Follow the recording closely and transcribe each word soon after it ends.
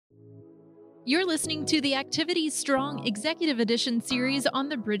You're listening to the Activities Strong Executive Edition series on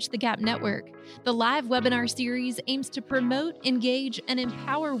the Bridge the Gap Network. The live webinar series aims to promote, engage, and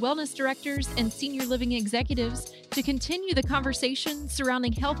empower wellness directors and senior living executives to continue the conversation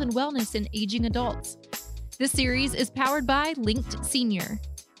surrounding health and wellness in aging adults. This series is powered by Linked Senior.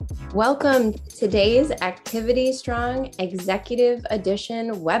 Welcome to today's Activities Strong Executive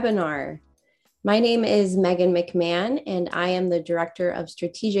Edition webinar. My name is Megan McMahon, and I am the Director of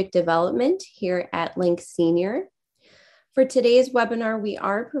Strategic Development here at Link Senior. For today's webinar, we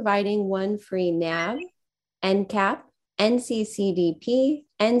are providing one free NAB, NCAP, NCCDP,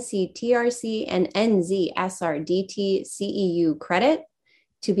 NCTRC, and NZSRDT CEU credit.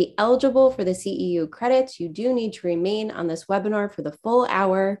 To be eligible for the CEU credits, you do need to remain on this webinar for the full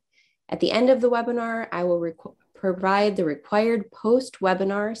hour. At the end of the webinar, I will provide the required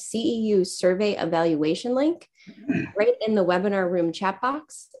post-webinar CEU survey evaluation link right in the webinar room chat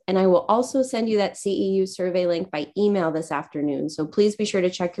box. And I will also send you that CEU survey link by email this afternoon. So please be sure to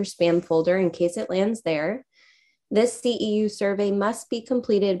check your spam folder in case it lands there. This CEU survey must be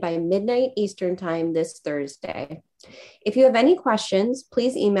completed by midnight Eastern Time this Thursday. If you have any questions,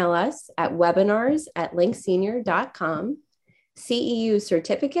 please email us at webinars@linksenior.com. CEU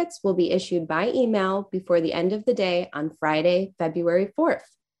certificates will be issued by email before the end of the day on Friday, February 4th.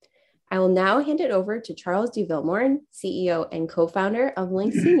 I will now hand it over to Charles de Villemorne, CEO and co-founder of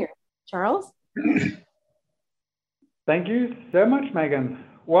Link Senior. Charles? Thank you so much, Megan.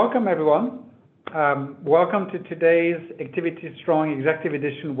 Welcome, everyone. Welcome to today's Activities Strong Executive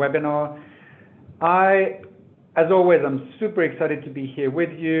Edition webinar. As always, I'm super excited to be here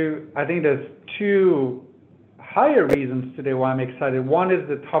with you. I think there's two higher reasons today why I'm excited. One is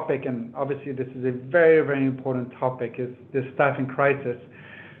the topic, and obviously this is a very, very important topic, is the staffing crisis.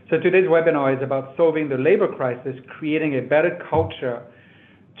 So today's webinar is about solving the labor crisis, creating a better culture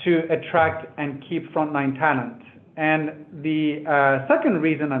to attract and keep frontline talent. And the second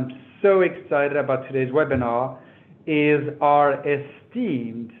reason I'm so excited about today's webinar is our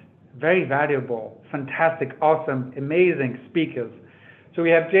esteemed, very valuable, fantastic, awesome, amazing speakers. So we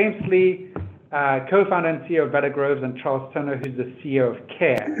have James Lee, co-founder and CEO of Better Groves, and Charles Turner, who's the CEO of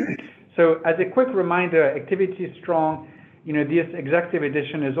CARE. So as a quick reminder, Activities Strong, this executive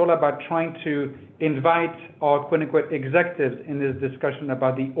edition is all about trying to invite our quote-unquote executives in this discussion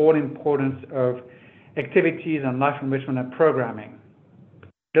about the all-importance of activities and life enrichment and programming.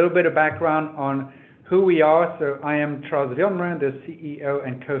 A little bit of background on who we are. So I am Charles de Villemorne, the CEO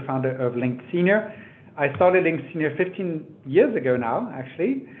and co-founder of Link Senior. I started Link Senior 15 years ago now,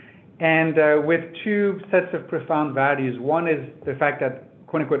 actually, and with two sets of profound values. One is the fact that,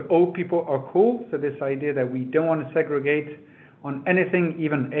 quote-unquote, old people are cool. So this idea that we don't want to segregate on anything,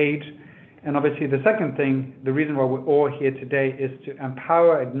 even age. And obviously the second thing, the reason why we're all here today, is to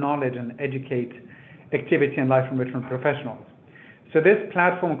empower, acknowledge, and educate activity and life enrichment professionals. So this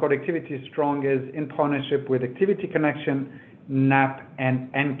platform called Activities Strong is in partnership with Activity Connection, NAP,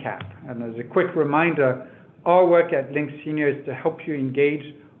 and NCAP. And as a quick reminder, our work at Link Senior is to help you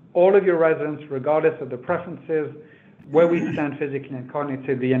engage all of your residents, regardless of the preferences, where we stand physically and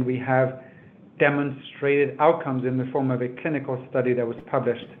cognitively, and we have demonstrated outcomes in the form of a clinical study that was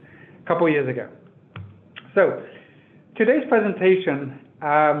published a couple of years ago. So today's presentation,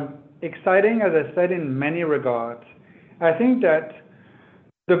 exciting, as I said, in many regards. I think that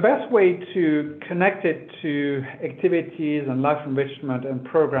the best way to connect it to activities and life enrichment and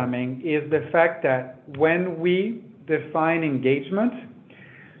programming is the fact that when we define engagement,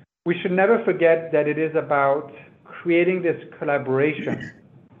 we should never forget that it is about creating this collaboration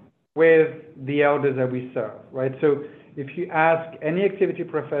with the elders that we serve, right? So if you ask any activity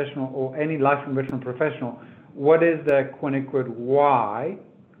professional or any life enrichment professional, what is the quote-unquote why,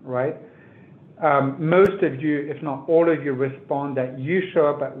 right? Most of you, if not all of you, respond that you show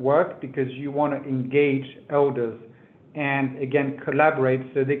up at work because you want to engage elders and, again,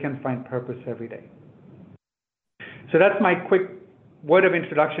 collaborate so they can find purpose every day. So that's my quick word of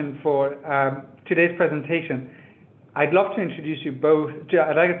introduction for today's presentation. I'd love to introduce you both.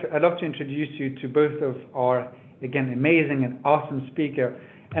 I'd love to introduce you to both of our, again, amazing and awesome speaker.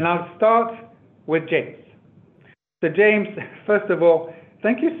 And I'll start with James. So James, first of all,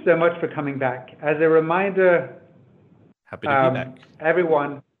 thank you so much for coming back. As a reminder, happy to be back.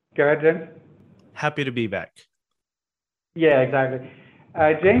 Everyone, go ahead, James. Happy to be back. Yeah, exactly.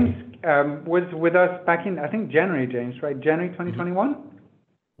 James was with us back in, I think, January, James, right? January 2021?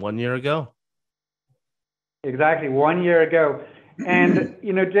 1 year ago. Exactly, 1 year ago. And,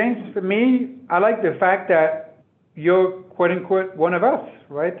 James, for me, I like the fact that you're, quote unquote, one of us,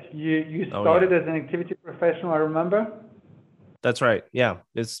 right? You started as an activity professional, I remember. That's right. Yeah.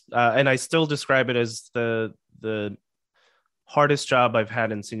 It's and I still describe it as the hardest job I've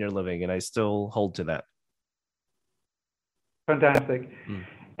had in senior living, and I still hold to that. Fantastic. Mm.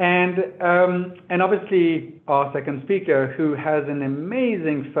 And obviously our second speaker, who has an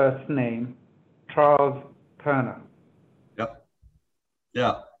amazing first name, Charles Turner. Yep.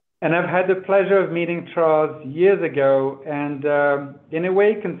 Yeah. And I've had the pleasure of meeting Charles years ago, and in a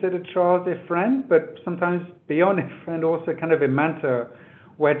way considered Charles a friend, but sometimes beyond a friend, also kind of a mentor,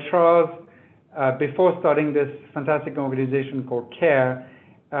 where Charles, before starting this fantastic organization called CARE,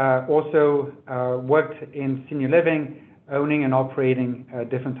 also worked in senior living, owning and operating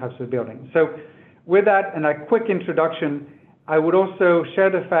different types of buildings. So with that and a quick introduction, I would also share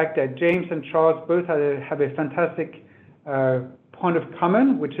the fact that James and Charles both have a fantastic point of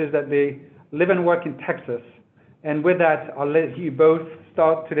common, which is that they live and work in Texas. And with that, I'll let you both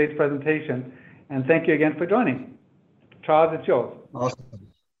start today's presentation. And thank you again for joining. Charles, it's yours. Awesome.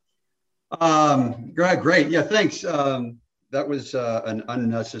 Great. Yeah, thanks. That was an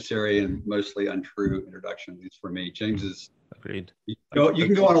unnecessary and mostly untrue introduction, at least for me. James is agreed. You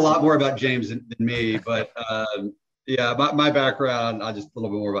can go on a lot more about James than me, but yeah, my background, I'll just a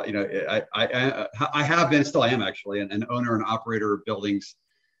little bit more about, I have been, still I am actually, an owner and operator of buildings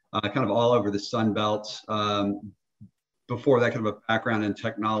kind of all over the Sun Belt. Before that, kind of a background in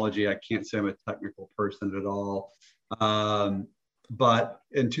technology. I can't say I'm a technical person at all. But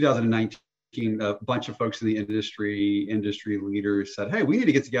in 2019, a bunch of folks in the industry leaders said, hey, we need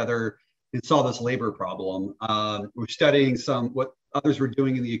to get together and solve this labor problem. We're studying what others were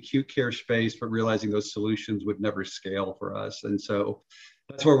doing in the acute care space, but realizing those solutions would never scale for us. And so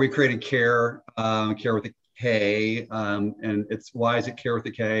that's where we created CARE, CARE with a K. And why is it CARE with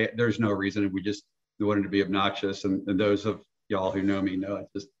a K? There's no reason. We wanted to be obnoxious. And those of y'all who know me know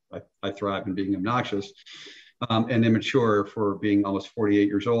I thrive in being obnoxious and immature for being almost 48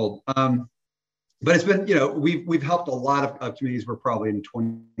 years old. But it's been, we've helped a lot of communities. We're probably in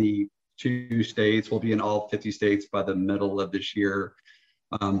 22 states. We'll be in all 50 states by the middle of this year,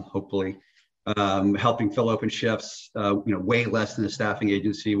 hopefully. Helping fill open shifts, way less than a staffing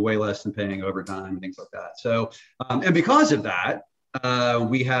agency, way less than paying overtime, things like that. So, and because of that,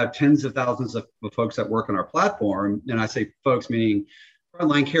 we have tens of thousands of folks that work on our platform. And I say folks, meaning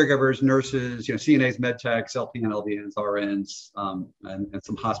frontline caregivers, nurses, CNAs, med techs, LPN, LVNs, RNs, and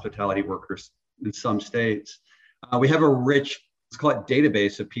some hospitality workers in some states. We have a rich, let's call it,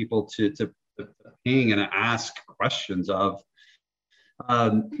 database of people to ping and ask questions of.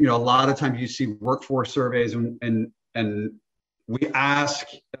 A lot of times you see workforce surveys and we ask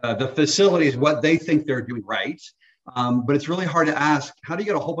the facilities what they think they're doing right. But it's really hard to ask, how do you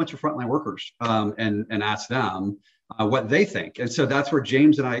get a whole bunch of frontline workers and ask them what they think? And so that's where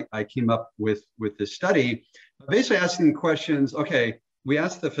James and I came up with this study, basically asking questions. Okay, we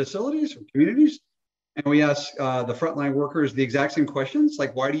asked the facilities or communities, and we asked the frontline workers the exact same questions,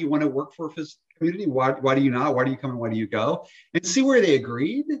 like, why do you want to work for a community? Why do you not? Why do you come and why do you go? And see where they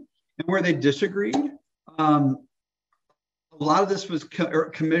agreed and where they disagreed. A lot of this was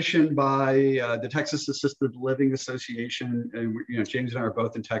commissioned by the Texas Assisted Living Association. And James and I are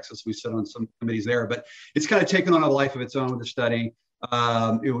both in Texas. We sit on some committees there, but it's kind of taken on a life of its own with the study.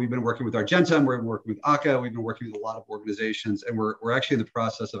 We've been working with Argentum, we're working with ACA, we've been working with a lot of organizations, and we're actually in the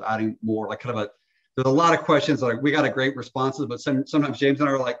process of adding more, like there's a lot of questions, like we got a great responses, but sometimes James and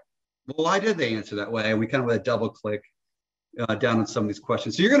I are like, well, why did they answer that way? And we kind of let double click down on some of these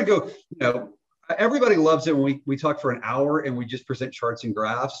questions. So you're going to go, everybody loves it when we talk for an hour and we just present charts and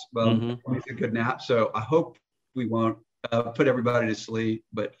graphs. Well, it's a good nap. So I hope we won't put everybody to sleep.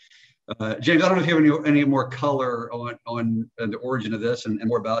 But James, I don't know if you have any more color on the origin of this and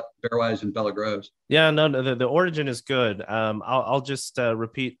more about Bearwise and Bella Groves. Yeah, no, the origin is good. I'll just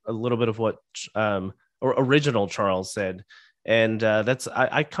repeat a little bit of what original Charles said. And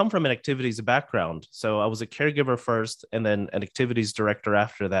I come from an activities background. So I was a caregiver first and then an activities director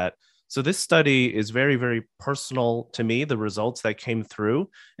after that. So this study is very, very personal to me, the results that came through.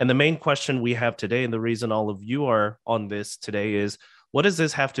 And the main question we have today, and the reason all of you are on this today, is what does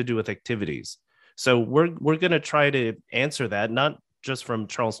this have to do with activities? So we're going to try to answer that, not just from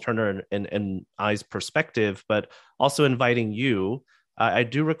Charles Turner and I's perspective, but also inviting you. I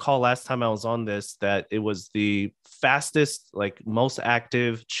do recall last time I was on this that it was the fastest, most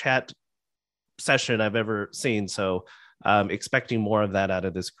active chat session I've ever seen. So expecting more of that out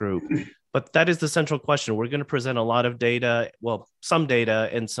of this group. But that is the central question. We're going to present a lot of data, some data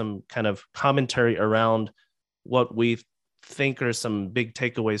and some kind of commentary around what we think are some big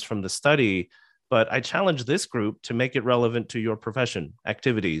takeaways from the study. But I challenge this group to make it relevant to your profession,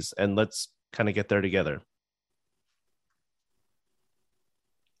 activities, and let's kind of get there together.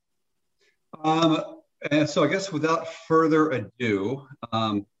 And so I guess without further ado,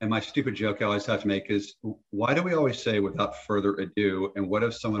 and my stupid joke I always have to make is, why do we always say without further ado? And what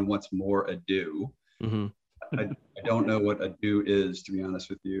if someone wants more ado? Mm-hmm. I don't know what ado is, to be honest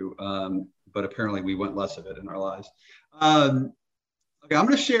with you, but apparently we want less of it in our lives. Okay, I'm going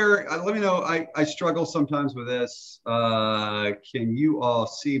to share. Let me know. I struggle sometimes with this. Can you all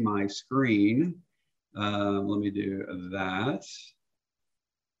see my screen? Let me do that.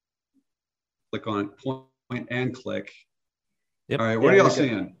 Click on it, point and click. Yep. All right, what are y'all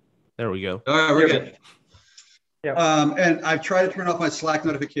seeing? There we go. All right, we're good. Yeah. And I've tried to turn off my Slack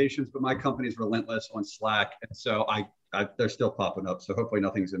notifications, but my company's relentless on Slack, and so they're still popping up. So hopefully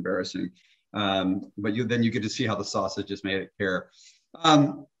nothing's embarrassing. But then you get to see how the sausage is made at CARE.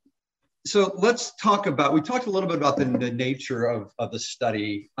 So let's talk about. We talked a little bit about the nature of the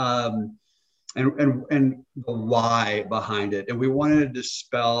study. And the why behind it. And we wanted to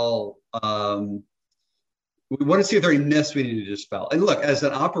dispel, we want to see if there are any myths we need to dispel. And look, as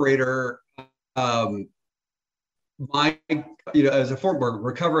an operator, as a former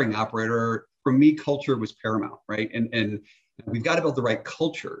recovering operator, for me, culture was paramount, right? And we've got to build the right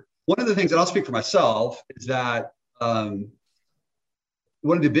culture. One of the things, and I'll speak for myself, is that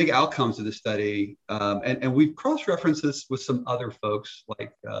one of the big outcomes of the study, and we've cross-referenced this with some other folks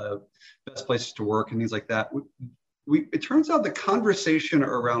like Best Places to Work and things like that. It turns out the conversation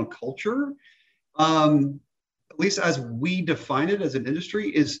around culture, at least as we define it as an industry,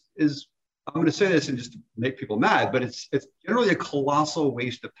 is I'm going to say this and just to make people mad, but it's generally a colossal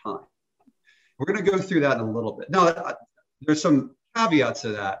waste of time. We're going to go through that in a little bit. Now, there's some caveats to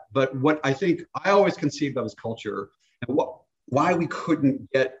that, but what I think I always conceived of as culture, and why we couldn't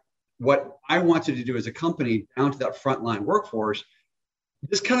get what I wanted to do as a company down to that frontline workforce,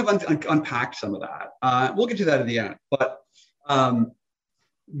 just kind of unpack some of that. We'll get to that at the end, but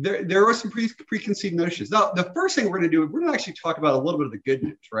there are some preconceived notions. Now, the first thing we're going to do, we're going to actually talk about a little bit of the good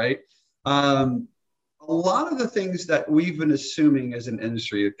news, right? A lot of the things that we've been assuming as an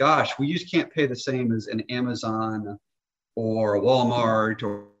industry, gosh, we just can't pay the same as an Amazon or a Walmart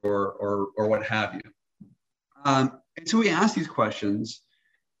or what have you. And so we asked these questions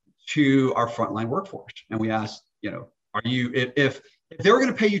to our frontline workforce, and we asked, are you, if they were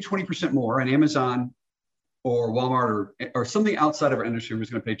going to pay you 20% more, and Amazon or Walmart or something outside of our industry was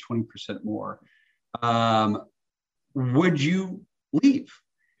going to pay 20% more, would you leave?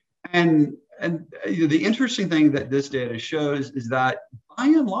 And the interesting thing that this data shows is that by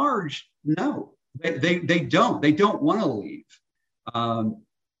and large, no, they don't want to leave.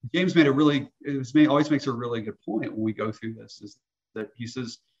 James always makes a really good point when we go through this, is that he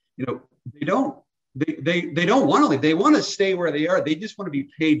says, they don't want to leave. They want to stay where they are. They just want to be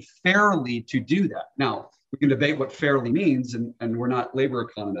paid fairly to do that. Now, we can debate what fairly means, and we're not labor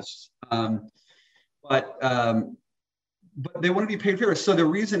economists, but they want to be paid fair. So the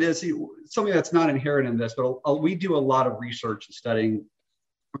reason is something that's not inherent in this, but we do a lot of research and studying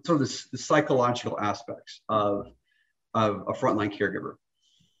sort of the psychological aspects of a frontline caregiver.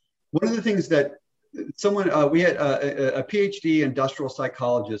 One of the things that we had a PhD industrial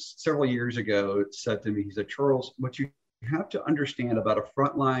psychologist several years ago said to me, he said, Charles, what you have to understand about a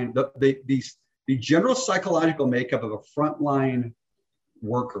frontline, the general psychological makeup of a frontline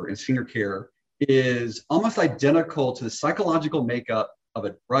worker in senior care is almost identical to the psychological makeup of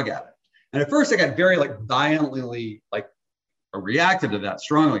a drug addict. And at first I got very violently reactive to that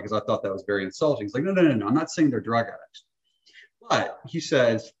strongly, because I thought that was very insulting. He's like, no, I'm not saying they're drug addicts. But he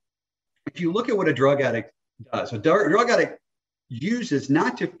says, if you look at what a drug addict does, a drug addict uses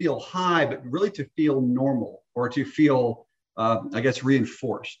not to feel high, but really to feel normal or to feel,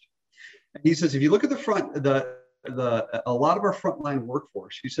 reinforced. And he says, if you look at a lot of our frontline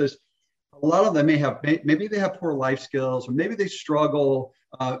workforce, he says, a lot of them maybe they have poor life skills, or maybe they struggle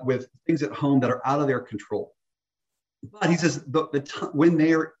with things at home that are out of their control. But he says, when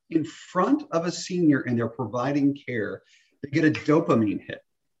they're in front of a senior and they're providing care, they get a dopamine hit.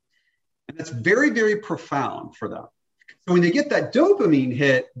 And that's very, very profound for them. So when they get that dopamine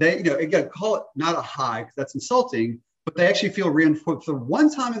hit, they, again, call it not a high, because that's insulting, but they actually feel reinforced. For one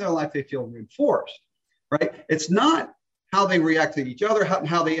time in their life, they feel reinforced, right? It's not how they react to each other,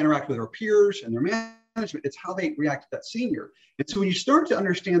 how they interact with their peers and their management. It's how they react to that senior. And so when you start to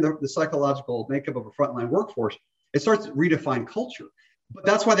understand the psychological makeup of a frontline workforce, it starts to redefine culture. But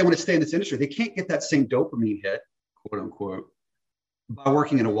that's why they want to stay in this industry. They can't get that same dopamine hit, quote unquote, by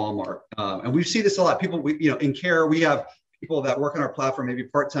working in a Walmart. And we see this a lot. People, in care, we have people that work on our platform, maybe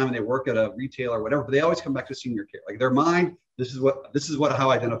part-time, and they work at a retailer or whatever, but they always come back to senior care. Like their mind, this is how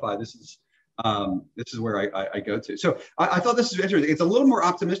I identify. This is This is where I go to. So I thought this is interesting. It's a little more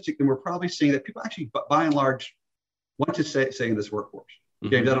optimistic than we're probably seeing, that people actually, by and large, want to stay in this workforce.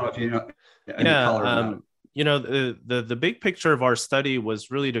 James, I don't know if you know any color on that. You know, the big picture of our study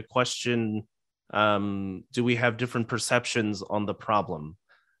was really to question, do we have different perceptions on the problem?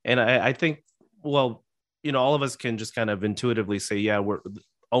 And I think, well, you know, all of us can just kind of intuitively say, yeah, we're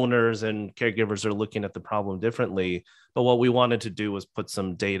owners and caregivers are looking at the problem differently. But what we wanted to do was put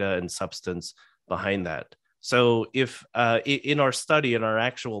some data and substance behind that. So if in our study, in our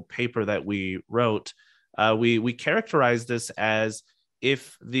actual paper that we wrote, we characterized this as,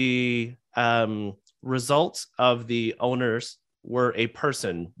 if the results of the owners were a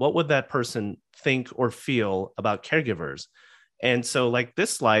person, what would that person think or feel about caregivers? And so, like,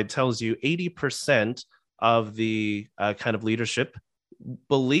 this slide tells you 80% of the kind of leadership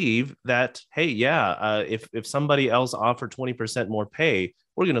believe that, hey, if somebody else offered 20% more pay,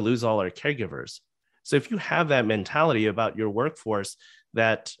 we're going to lose all our caregivers. So if you have that mentality about your workforce,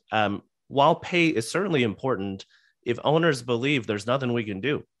 that while pay is certainly important, if owners believe there's nothing we can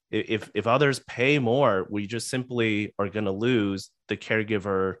do, if others pay more, we just simply are going to lose the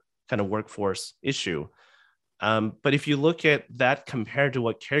caregiver kind of workforce issue. But if you look at that compared to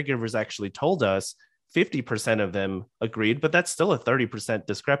what caregivers actually told us, 50% of them agreed, but that's still a 30%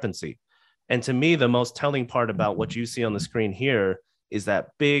 discrepancy. And to me, the most telling part about what you see on the screen here is that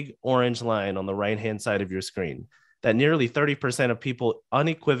big orange line on the right-hand side of your screen, that nearly 30% of people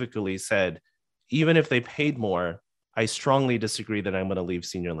unequivocally said, even if they paid more, I strongly disagree that I'm going to leave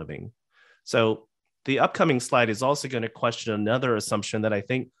senior living. So the upcoming slide is also going to question another assumption that I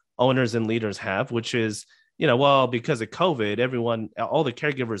think owners and leaders have, which is, you know, well, because of COVID, all the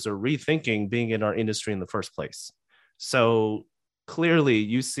caregivers are rethinking being in our industry in the first place. So clearly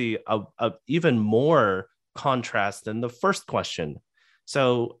you see a even more contrast than the first question.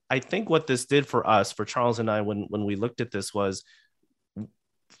 So I think what this did for us, for Charles and I, when we looked at this, was,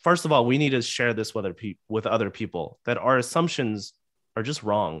 first of all, we need to share this with other people, that our assumptions are just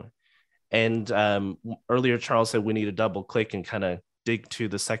wrong. And earlier, Charles said we need to double click and kind of dig to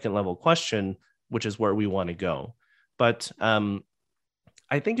the second level question, which is where we want to go. But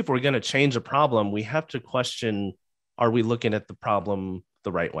I think if we're going to change a problem, we have to question, are we looking at the problem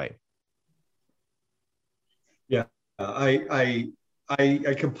the right way? Yeah, I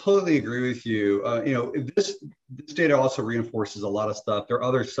completely agree with you. You know, this data also reinforces a lot of stuff. There are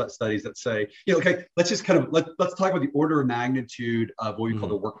other studies that say, you know, okay, let's just kind of let's talk about the order of magnitude of what we call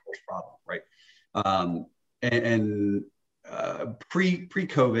the workforce problem, right?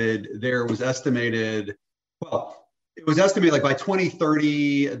 Pre-COVID, there was estimated, it was estimated like by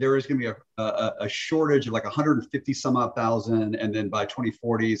 2030, there was going to be a shortage of like 150 some odd thousand. And then by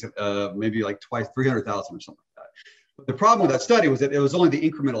 2040, maybe like twice 300,000 or something like that. But the problem with that study was that it was only the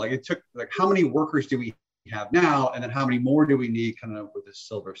incremental, like it took like, how many workers do we have now? And then how many more do we need kind of with this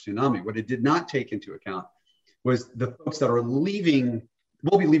silver tsunami? What it did not take into account was the folks that are leaving,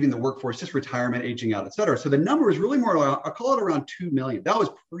 will be leaving the workforce, just retirement, aging out, et cetera. So the number is really more, I'll call it around 2 million. That was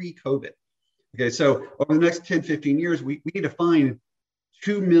pre-COVID. Okay, so over the next 10, 15 years, we need to find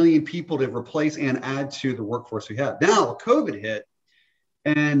 2 million people to replace and add to the workforce we have. Now, COVID hit,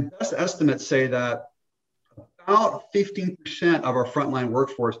 and best estimates say that about 15% of our frontline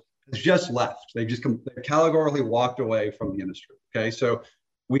workforce has just left. They categorically walked away from the industry. Okay, so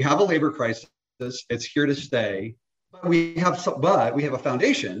we have a labor crisis. It's here to stay. But we have a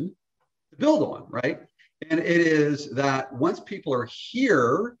foundation to build on, right? And it is that once people are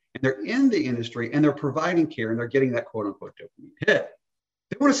here and they're in the industry and they're providing care and they're getting that quote unquote dopamine hit,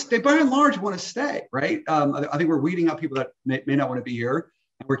 they want to stay, by and large, want to stay, right? I think we're weeding out people that may not want to be here,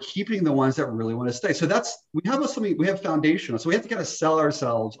 and we're keeping the ones that really want to stay. So we have foundational. So we have to kind of sell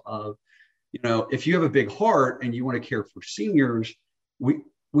ourselves of, you know, if you have a big heart and you want to care for seniors,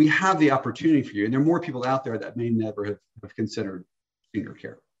 we have the opportunity for you. And there are more people out there that may never have considered senior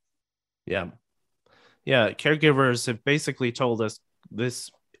care. Yeah. Caregivers have basically told us this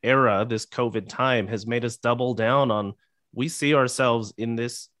era, this COVID time, has made us double down on, we see ourselves in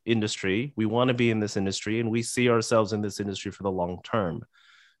this industry. We want to be in this industry, and we see ourselves in this industry for the long term.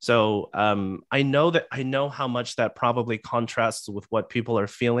 So I know how much that probably contrasts with what people are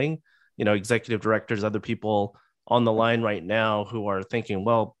feeling, you know, executive directors, other people on the line right now who are thinking,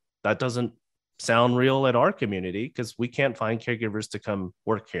 well, that doesn't sound real at our community because we can't find caregivers to come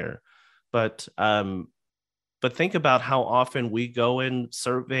work here. But think about how often we go and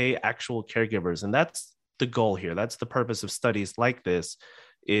survey actual caregivers. And that's the goal here. That's the purpose of studies like this,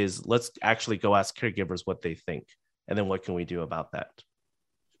 is let's actually go ask caregivers what they think. And then what can we do about that?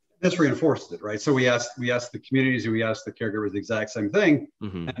 This reinforces it, right? So we asked the communities, and we asked the caregivers the exact same thing.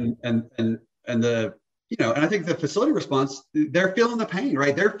 Mm-hmm. And and I think the facility response, they're feeling the pain,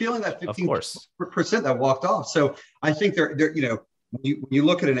 right? They're feeling that 15% that walked off. So I think they're when you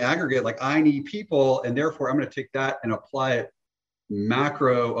look at an aggregate, like I need people, and therefore I'm going to take that and apply it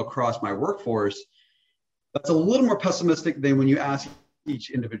macro across my workforce. That's a little more pessimistic than when you ask each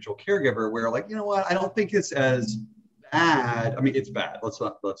individual caregiver, where like, you know what, I don't think it's as bad. I mean, it's bad. Let's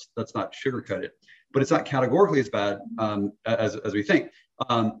not sugarcoat it, but it's not categorically as bad as we think.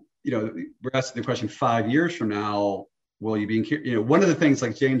 We're asking the question 5 years from now, will you be one of the things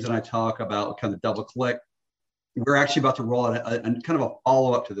like James and I talk about, kind of double click, we're actually about to roll out a kind of a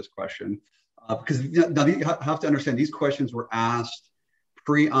follow-up to this question, because now you have to understand these questions were asked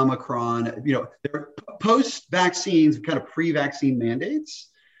pre-Omicron, they're post-vaccines, kind of pre-vaccine mandates.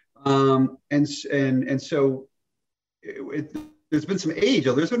 And so there's been some age,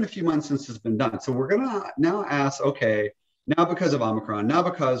 there's been a few months since it's been done. So we're gonna now ask, okay, now because of Omicron, now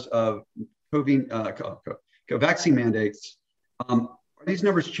because of COVID, vaccine mandates, are these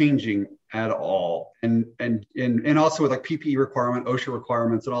numbers changing at all? And also with like PPE requirement, OSHA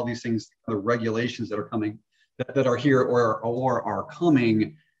requirements, and all these things, the regulations that are coming, that are here or are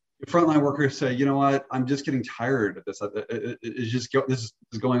coming, frontline workers say, you know what, I'm just getting tired of this. This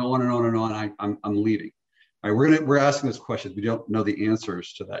is going on and on and on. I'm leaving. All right, we're asking those questions. We don't know the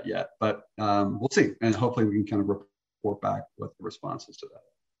answers to that yet, but we'll see, and hopefully we can kind of report back with the responses to that.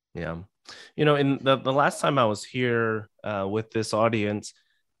 Yeah, in the last time I was here with this audience,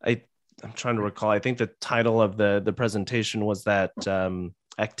 I'm trying to recall. I think the title of the presentation was that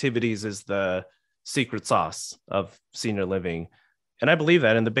activities is the secret sauce of senior living. And I believe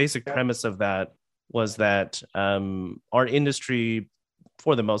that. And the basic premise of that was that our industry,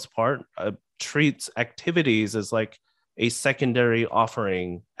 for the most part, treats activities as like a secondary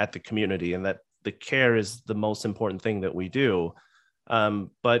offering at the community, and that the care is the most important thing that we do.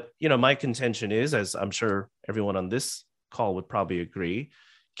 But, my contention is, as I'm sure everyone on this call would probably agree,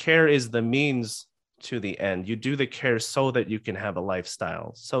 care is the means to the end. You do the care so that you can have a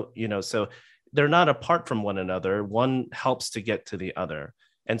lifestyle. So, so they're not apart from one another. One helps to get to the other.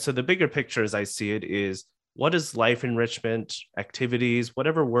 And so the bigger picture, as I see it, is what is life enrichment, activities,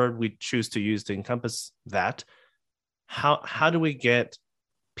 whatever word we choose to use to encompass that? How do we get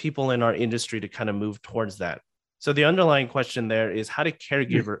people in our industry to kind of move towards that? So the underlying question there is how do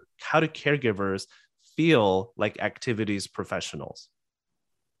caregivers feel like activities professionals?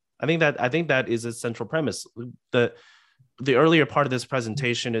 I think that is a central premise. The earlier part of this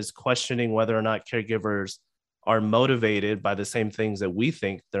presentation is questioning whether or not caregivers are motivated by the same things that we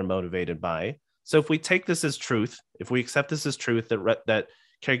think they're motivated by. So if we take this as truth, if we accept this as truth, that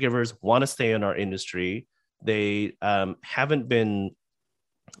caregivers want to stay in our industry, they haven't been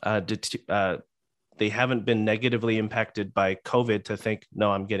negatively impacted by COVID to think,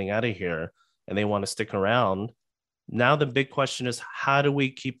 no, I'm getting out of here, and they want to stick around. Now the big question is, how do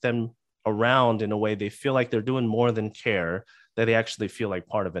we keep them around in a way they feel like they're doing more than care, that they actually feel like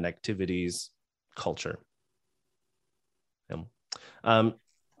part of an activities culture?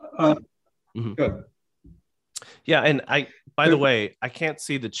 Good. Yeah, and by the way, I can't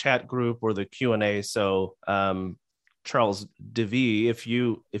see the chat group or the Q&A, so Charles DeVee, if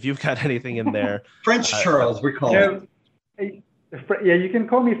you've got anything in there. French Charles, we call him. Yeah, you can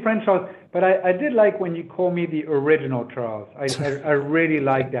call me French Charles, but I did like when you call me the original Charles. I really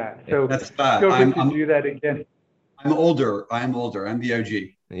like that. So that's fine. Feel free to do that again. I'm older. I'm the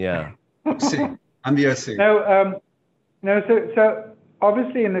OG. Yeah. I'm the OC. So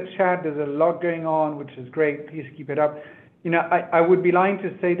obviously in the chat there's a lot going on, which is great. Please keep it up. I would be lying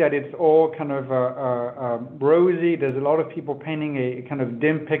to say that it's all kind of rosy. There's a lot of people painting a kind of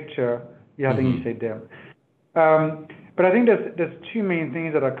dim picture. Yeah, I think you say dim. But I think there's two main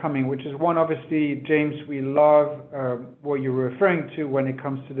things that are coming, which is one, obviously, James, we love what you're referring to when it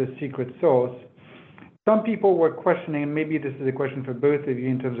comes to the secret sauce. Some people were questioning, and maybe this is a question for both of you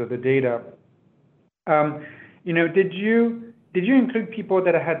in terms of the data. Did you include people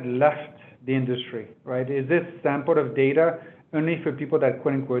that had left the industry, right? Is this sample of data only for people that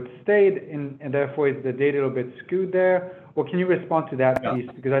quote unquote stayed, and therefore is the data a little bit skewed there? Or can you respond to that piece?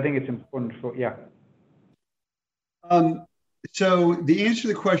 Because I think it's important So the answer to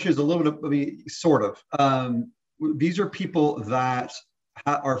the question is a little bit, sort of. These are people that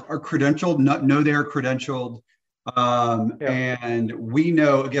are credentialed, know they're credentialed. And we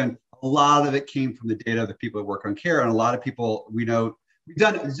know, again, a lot of it came from the data of the people that work on care. And a lot of people we know, we've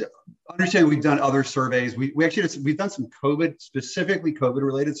done other surveys. We've done some specifically COVID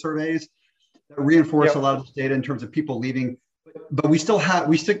related surveys that reinforce a lot of this data in terms of people leaving. But we still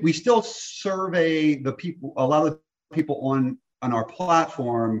survey the people, a lot of the people on our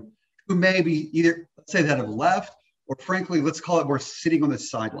platform who may be either, let's say, that have left, or frankly, let's call it more sitting on the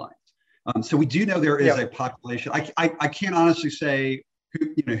sidelines. So we do know there is a population. I can't honestly say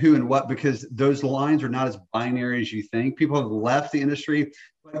who and what, because those lines are not as binary as you think. People have left the industry,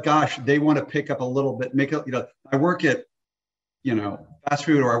 but gosh, they want to pick up a little bit, make it, I work at, fast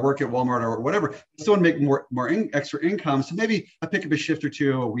food, or I work at Walmart or whatever. I still want to make more extra income. So maybe I pick up a shift or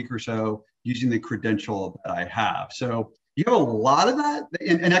two a week or so using the credential that I have. So you have a lot of that,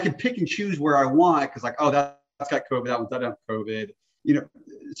 and I can pick and choose where I want, because like, oh, that's got COVID, that one doesn't have COVID.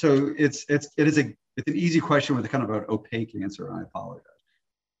 So it's an easy question with a kind of an opaque answer, and I apologize.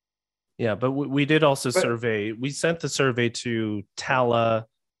 Yeah, but we did also survey. We sent the survey to TALA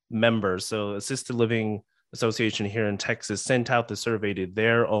members, so Assisted Living Association here in Texas sent out the survey to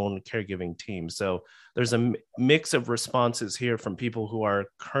their own caregiving team. So there's a mix of responses here from people who are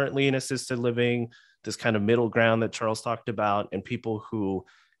currently in assisted living, this kind of middle ground that Charles talked about, and people who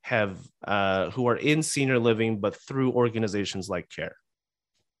have who are in senior living, but through organizations like CARE.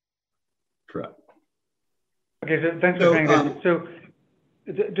 Correct. Okay, so thanks for saying that. So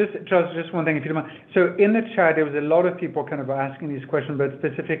Charles, just one thing, if you don't mind. So in the chat, there was a lot of people kind of asking these questions, but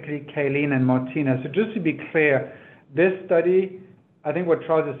specifically Kayleen and Martina. So just to be clear, this study, I think what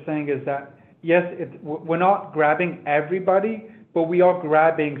Charles is saying is that, yes, we're not grabbing everybody, but we are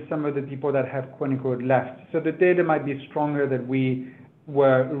grabbing some of the people that have quote unquote left. So the data might be stronger than we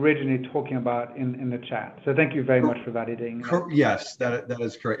were originally talking about in the chat. So thank you very much for validating that. Yes, that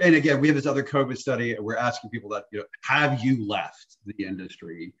is correct. And again, we have this other COVID study, and we're asking people that, have you left the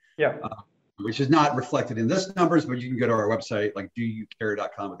industry? Yeah. Which is not reflected in this numbers, but you can go to our website, like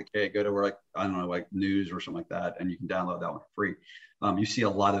doyoukare.com with a K, go to where, like, I don't know, like news or something like that, and you can download that one for free. You see a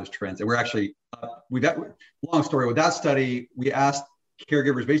lot of those trends. And we're actually, long story with that study, we asked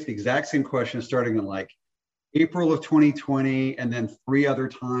caregivers basically the exact same question starting in like April of 2020, and then 3 other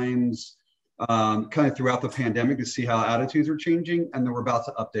times kind of throughout the pandemic to see how attitudes are changing. And then we're about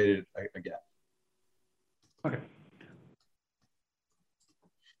to update it again. Okay.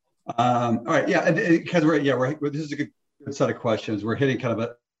 All right. Yeah. Because this is a good set of questions. We're hitting kind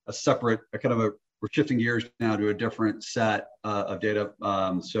of a separate, we're shifting gears now to a different set of data.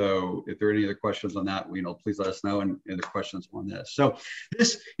 So if there are any other questions on that, please let us know, and the questions on this. So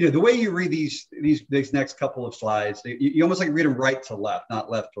this, the way you read these next couple of slides, you almost like read them right to left, not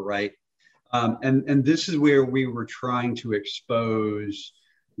left to right. And this is where we were trying to expose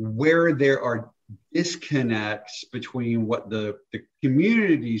where there are disconnects between what the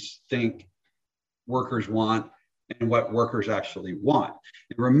communities think workers want and what workers actually want.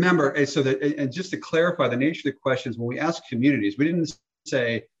 And remember, and just to clarify the nature of the questions, when we ask communities, we didn't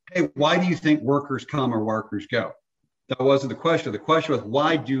say, hey, why do you think workers come or workers go? That wasn't the question. The question was,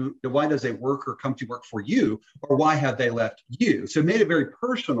 why does a worker come to work for you, or why have they left you? So it made it very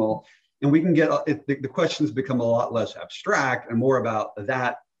personal, and we can get, the questions become a lot less abstract and more about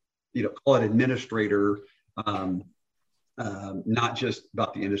that, call it administrator, not just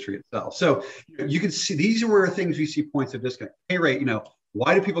about the industry itself. So you can see these are where things we see points of disconnect. Pay rate,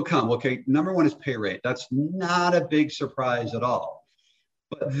 why do people come? Okay, number one is pay rate. That's not a big surprise at all.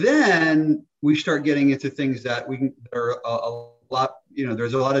 But then we start getting into things that are a lot,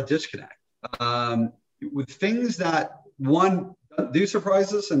 there's a lot of disconnect with things that do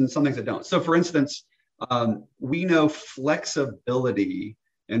surprise us and some things that don't. So for instance, we know flexibility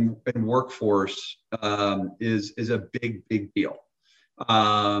and workforce is a big deal.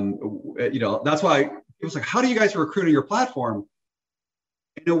 That's why people's like, how do you guys recruit on your platform?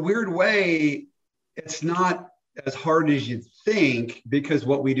 In a weird way, it's not as hard as you'd think, because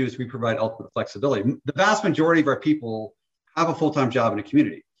what we do is we provide ultimate flexibility. The vast majority of our people have a full-time job in a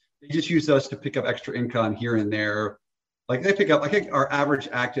community. They just use us to pick up extra income here and there. Like they pick up, I think our average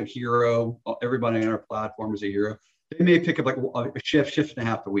active hero, everybody on our platform is a hero. They may pick up like a shift and a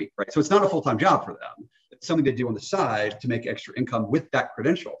half a week, right? So it's not a full-time job for them. It's something they do on the side to make extra income with that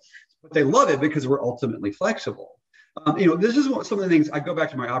credential. But they love it because we're ultimately flexible. This is some of the things. I go back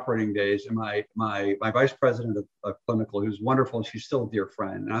to my operating days, and my vice president of clinical, who's wonderful, and she's still a dear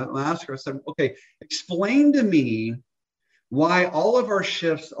friend. And I asked her, I said, okay, explain to me why all of our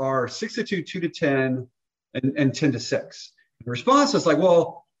shifts are 6 to 2, 2 to 10, and 10 to 6. The response is like,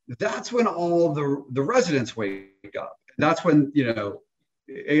 well, that's when all the residents wake up. That's when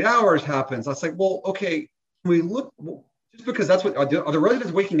 8 hours happens. I was like, well, okay, we look, just because that's what are the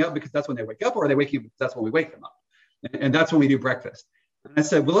residents waking up because that's when they wake up, or are they waking up because that's when we wake them up? And that's when we do breakfast. And I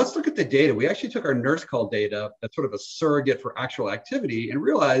said, well, let's look at the data. We actually took our nurse call data, that's sort of a surrogate for actual activity, and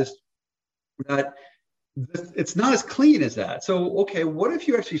realized that it's not as clean as that. So, okay, what if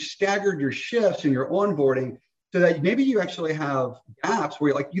you actually staggered your shifts and your onboarding so that maybe you actually have gaps where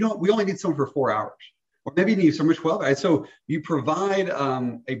you're like, we only need someone for 4 hours, or maybe you need someone for 12 hours. So you provide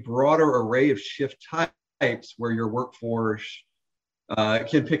a broader array of shift types where your workforce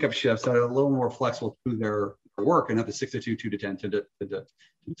can pick up shifts that are a little more flexible to their work and have the 6 to 2, 2 to 10, 10 to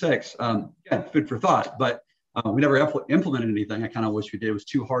 6. Again, food for thought, but we never implemented anything. I kind of wish we did. It was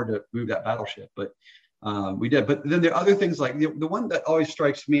too hard to move that battleship, but we did. But then there are other things like the one that always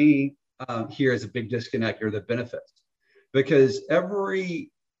strikes me here as a big disconnect are the benefits, because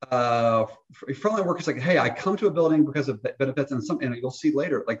every frontline workers like, hey, I come to a building because of benefits, and you'll see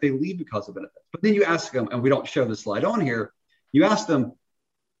later, like they leave because of benefits. But then you ask them, and we don't show the slide on here. You ask them,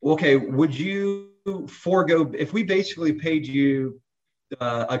 okay, would you forego if we basically paid you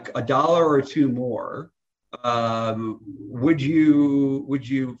 $1 or $2 more? Would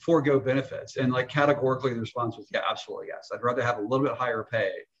you forego benefits? And like categorically, the response was, yeah, absolutely yes. I'd rather have a little bit higher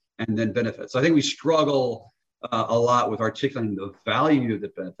pay and then benefits. So I think we struggle a lot with articulating the value of the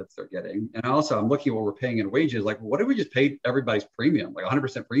benefits they're getting. And also, I'm looking at what we're paying in wages. Like, what if we just paid everybody's premium, like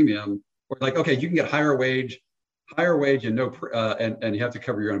 100% premium, or like, okay, you can get higher wage and no and you have to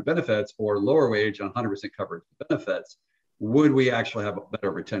cover your own benefits, or lower wage and 100% coverage benefits. Would we actually have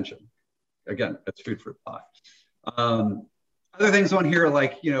better retention? Again, that's food for thought. Other things on here,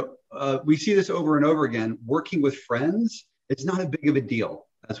 like, we see this over and over again. Working with friends, it's not as big of a deal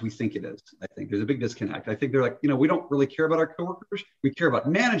as we think it is. I think there's a big disconnect. I think they're like, we don't really care about our coworkers. We care about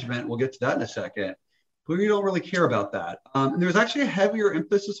management. We'll get to that in a second. But we don't really care about that. And there's actually a heavier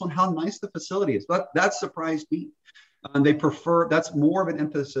emphasis on how nice the facility is. But that surprised me. They prefer, that's more of an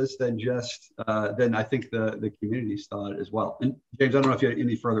emphasis than just, than I think the communities thought as well. And James, I don't know if you had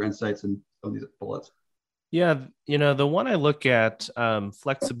any further insights in some of these bullets. Yeah, the one I look at,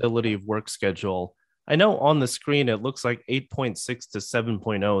 flexibility of work schedule, I know on the screen it looks like 8.6 to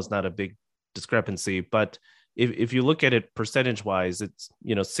 7.0 is not a big discrepancy, but if you look at it percentage-wise, it's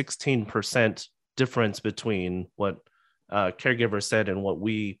 16% difference between what caregivers said and what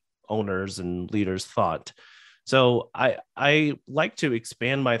we owners and leaders thought. So I like to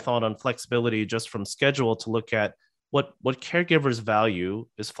expand my thought on flexibility just from schedule to look at what caregivers value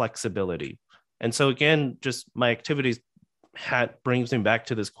is flexibility. And so again, just my activities hat brings me back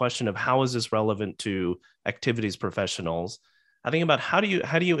to this question of how is this relevant to activities professionals? I think about how do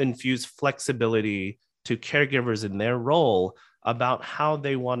you infuse flexibility to caregivers in their role about how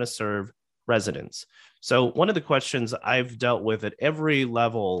they want to serve residents. So one of the questions I've dealt with at every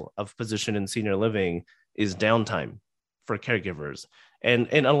level of position in senior living is downtime for caregivers. And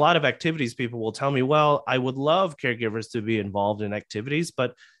a lot of activities, people will tell me, well, I would love caregivers to be involved in activities,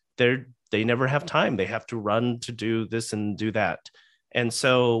 but they never have time. They have to run to do this and do that. And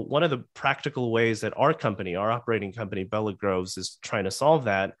so one of the practical ways that our operating company, Bella Groves, is trying to solve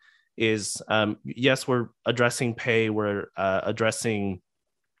that is, yes, we're addressing pay, we're addressing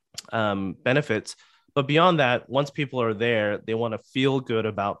benefits, but beyond that, once people are there, they want to feel good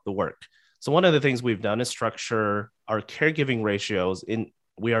about the work. So one of the things we've done is structure our caregiving ratios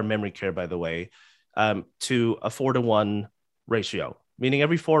we are memory care, by the way, to a 4-to-1 ratio, meaning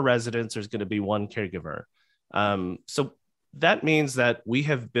every 4 residents, there's going to be 1 caregiver. So that means that we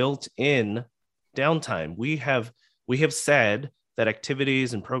have built in downtime. We have said that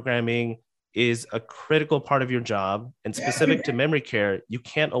activities and programming is a critical part of your job, and specific to memory care, you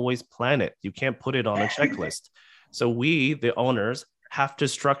can't always plan it. You can't put it on a checklist. So we, the owners, have to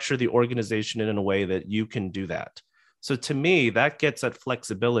structure the organization in a way that you can do that. So to me, that gets at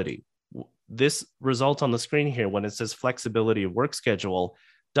flexibility. This result on the screen here, when it says flexibility of work schedule,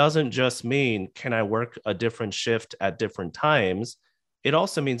 doesn't just mean, can I work a different shift at different times? It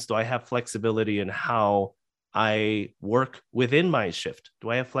also means, do I have flexibility in how I work within my shift? Do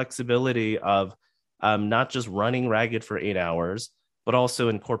I have flexibility of not just running ragged for 8 hours, but also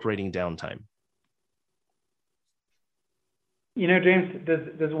incorporating downtime? James,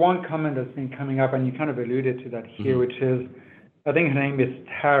 there's one comment that's been coming up, and you kind of alluded to that here, which is, I think her name is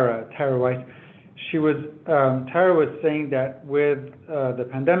Tara White. Tara was saying that with the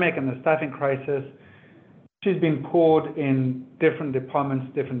pandemic and the staffing crisis, she's been pulled in different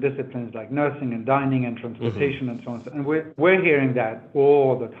departments, different disciplines like nursing and dining and transportation and so on. And we're hearing that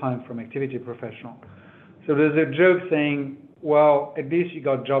all the time from activity professionals. So there's a joke saying, well, at least you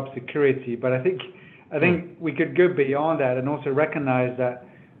got job security. But I think we could go beyond that and also recognize that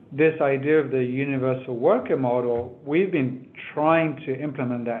this idea of the universal worker model, we've been trying to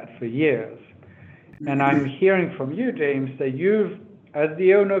implement that for years. And I'm hearing from you, James, that you've, as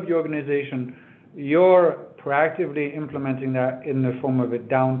the owner of your organization, you're proactively implementing that in the form of a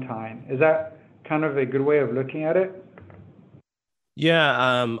downtime. Is that kind of a good way of looking at it?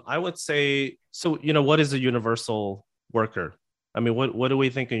 Yeah, I would say so. What is a universal worker? I mean, what do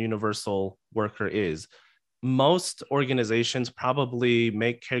we think a universal worker is? Most organizations probably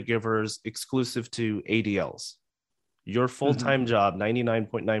make caregivers exclusive to ADLs. Your full-time job,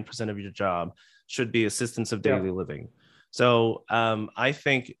 99.9% of your job should be assistance of daily living. So I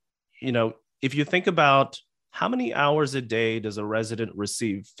think, if you think about how many hours a day does a resident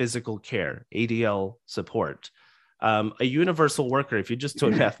receive physical care, ADL support, a universal worker, if you just do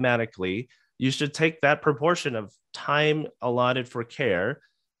it mathematically, you should take that proportion of time allotted for care.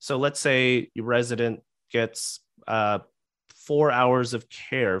 So let's say your resident gets 4 hours of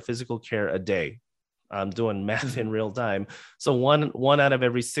care, physical care a day. I'm doing math in real time. So one out of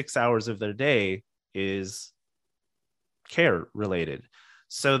every 6 hours of their day is care related.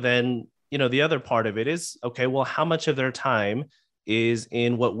 So then, the other part of it is, okay, well, how much of their time is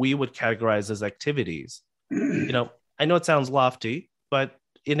in what we would categorize as activities? I know it sounds lofty, but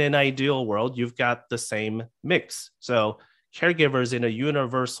in an ideal world, you've got the same mix. So caregivers in a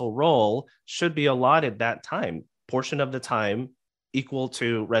universal role should be allotted that time. Portion of the time equal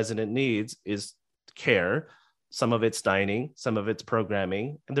to resident needs is care. Some of it's dining, some of it's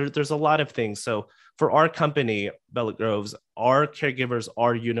programming, and there's a lot of things. So for our company, Bellet Groves, our caregivers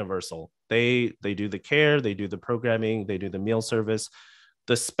are universal. They do the care, they do the programming, they do the meal service.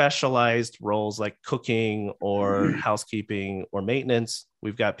 The specialized roles like cooking or housekeeping or maintenance,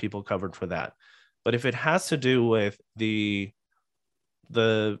 we've got people covered for that. But if it has to do with the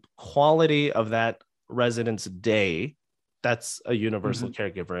quality of that resident's day, that's a universal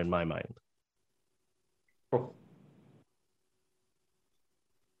caregiver in my mind. Cool.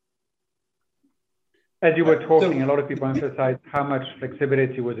 As you were talking, a lot of people emphasized how much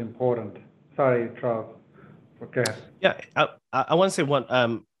flexibility was important. Sorry, Charles. Okay. Yeah, I want to say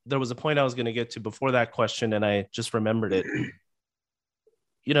one. There was a point I was going to get to before that question, and I just remembered it.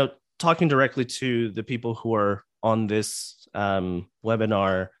 Talking directly to the people who are on this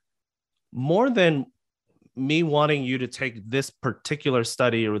webinar, more than me wanting you to take this particular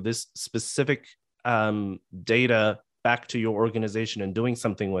study or this specific data back to your organization and doing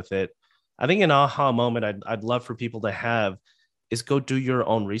something with it, I think an aha moment I'd love for people to have is go do your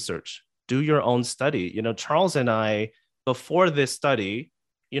own research, do your own study. Charles and I, before this study,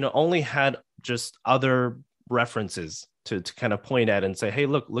 only had just other references to kind of point at and say, hey,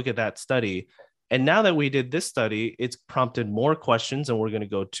 look at that study. And now that we did this study, it's prompted more questions, and we're going to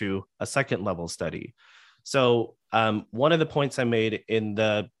go to a second level study. So one of the points I made in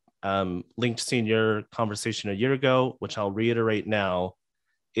the Linked Senior conversation a year ago, which I'll reiterate now,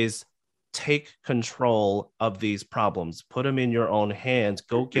 is take control of these problems, put them in your own hands,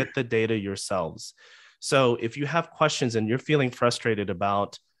 go get the data yourselves. So if you have questions and you're feeling frustrated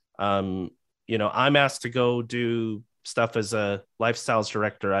about, I'm asked to go do stuff as a lifestyles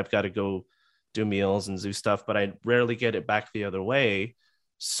director, I've got to go do meals and do stuff, but I rarely get it back the other way.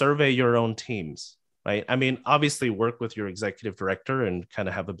 Survey your own teams, right? I mean, obviously work with your executive director and kind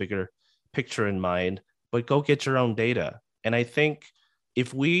of have a bigger picture in mind, but go get your own data. And I think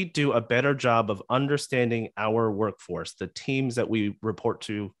if we do a better job of understanding our workforce, the teams that we report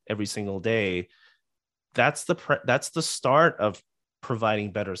to every single day, that's the start of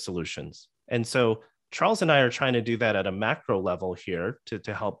providing better solutions. And so Charles and I are trying to do that at a macro level here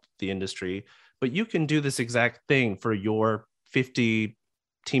to help the industry, but you can do this exact thing for your 50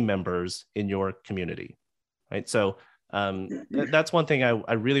 team members in your community, right? So that's one thing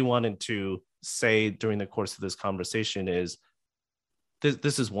I really wanted to say during the course of this conversation is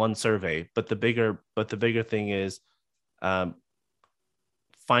this is one survey, but the bigger thing is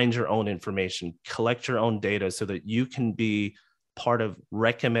find your own information, collect your own data so that you can be part of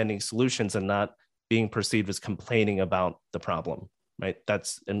recommending solutions and not being perceived as complaining about the problem, right?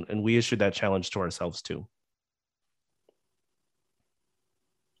 And we issued that challenge to ourselves too.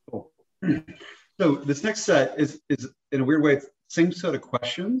 Cool. So this next set is in a weird way, same set of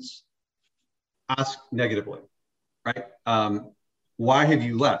questions asked negatively, right? Why have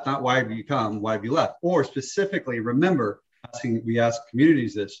you left? Not why have you come, why have you left? Or specifically, remember, we ask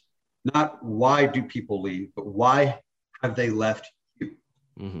communities this, not why do people leave, but why have they left you?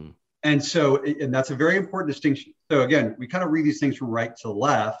 Mm-hmm. And so, and that's a very important distinction. So again, we kind of read these things from right to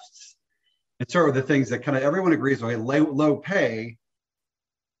left and start with the things that kind of everyone agrees with, low pay.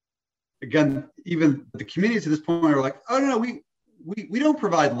 Again, even the communities at this point are like, oh, no, we don't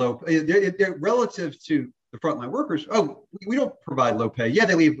provide low pay. They're relative to the frontline workers. Oh, we don't provide low pay. Yeah,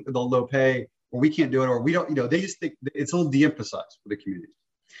 they leave the low pay, or we can't do it, or we don't, they just think it's a little de-emphasized for the communities.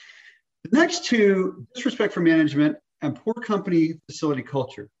 The next two, disrespect for management and poor company facility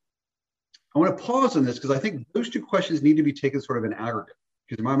culture. I want to pause on this because I think those two questions need to be taken sort of in aggregate,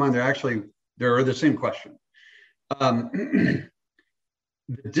 because in my mind, they're the same question. The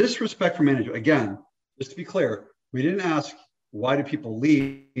disrespect for management, again, just to be clear, we didn't ask why do people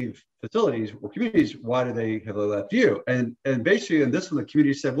leave facilities or communities, why do they have a left view? And basically in this one, the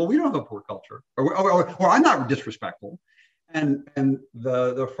community said, well, we don't have a poor culture, or I'm not disrespectful. And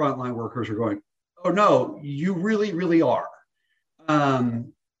the frontline workers are going, oh no, you really, really are.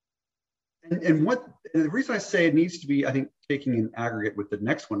 And the reason I say it needs to be, I think, taking an aggregate with the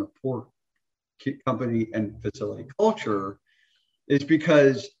next one of poor company and facility culture is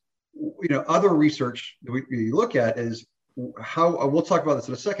because, other research that we look at is how, we'll talk about this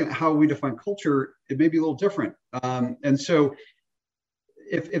in a second, how we define culture, it may be a little different. And so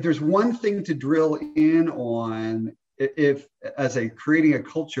if there's one thing to drill in on, if as creating a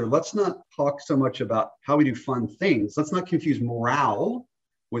culture, let's not talk so much about how we do fun things. Let's not confuse morale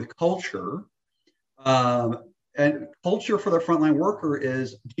with culture. And culture for the frontline worker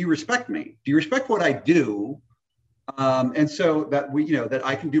is, do you respect me? Do you respect what I do? And so that that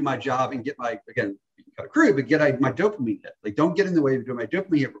I can do my job and get my, again, kind of crude, but get my dopamine hit. Like, don't get in the way of doing my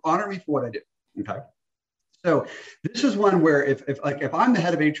dopamine hit. Honor me for what I do. Okay. So this is one where if I'm the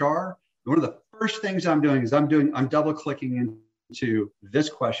head of HR, one of the first things I'm doing is I'm double clicking into this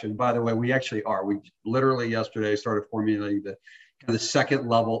question. By the way, we literally yesterday started formulating the second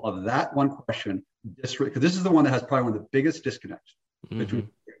level of that one question. Because this is the one that has probably one of the biggest disconnects between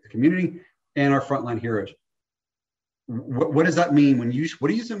the community and our frontline heroes. What does that mean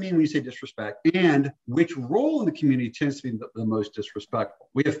what does it mean when you say disrespect? And which role in the community tends to be the most disrespectful?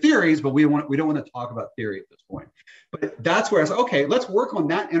 We have theories, but we don't want to talk about theory at this point. But that's where I say, okay, let's work on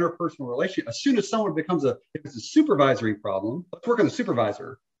that interpersonal relationship. As soon as someone becomes if it's a supervisory problem, let's work on the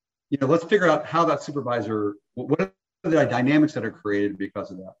supervisor. Let's figure out how that supervisor, what are the dynamics that are created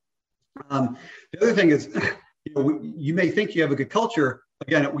because of that. The other thing is, you may think you have a good culture.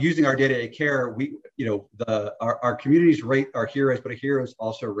 Again, using our day-to-day care, our communities rate our heroes, but our heroes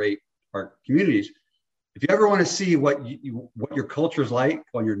also rate our communities. If you ever want to see what your culture is like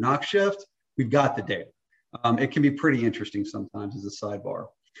on your knock shift, we've got the data. It can be pretty interesting sometimes as a sidebar.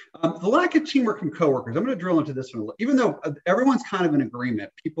 The lack of teamwork from coworkers. I'm going to drill into this one. Even though everyone's kind of in agreement,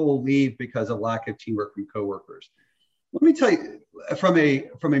 people will leave because of lack of teamwork from coworkers. Let me tell you, from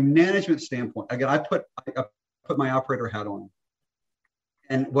a management standpoint, again, I put my operator hat on.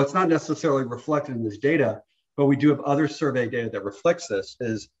 And what's not necessarily reflected in this data, but we do have other survey data that reflects this,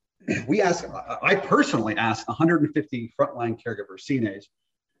 is I personally asked 150 frontline caregivers, CNAs,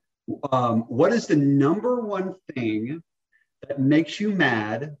 what is the number one thing that makes you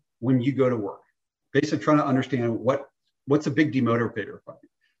mad when you go to work? Basically trying to understand what's a big demotivator for you.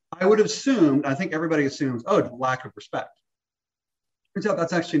 I would have assumed, I think everybody assumes, lack of respect. Turns out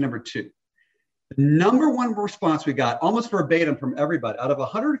that's actually number two. The number one response we got, almost verbatim from everybody, out of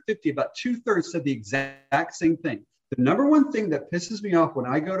 150, about 2/3 said the exact same thing. The number one thing that pisses me off when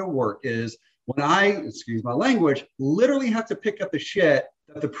I go to work is when I, excuse my language, literally have to pick up the shit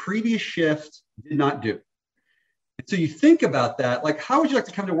that the previous shift did not do. And so you think about that, like, how would you like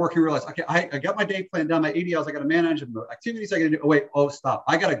to come to work and realize, okay, I got my day plan done, my ADLs I got to manage, and the activities I got to do. Stop.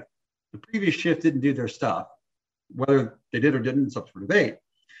 The previous shift didn't do their stuff. Whether they did or didn't, it's up for debate.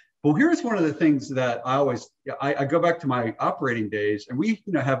 Well, here's one of the things that I go back to my operating days, and we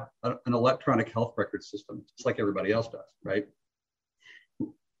have an electronic health record system, just like everybody else does, right?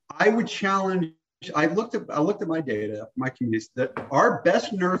 I would challenge, I looked at my data, my communities, that our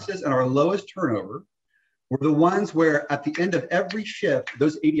best nurses and our lowest turnover were the ones where at the end of every shift,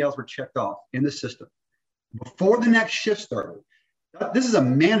 those ADLs were checked off in the system before the next shift started. This is a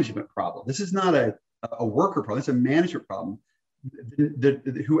management problem. This is not a worker problem. It's a management problem.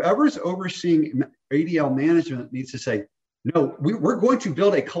 Whoever's overseeing ADL management needs to say, no, we're going to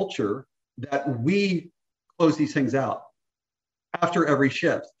build a culture that we close these things out after every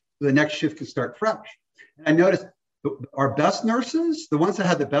shift. So the next shift can start fresh. And I noticed our best nurses, the ones that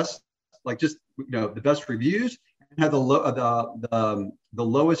had the best, the best reviews and had the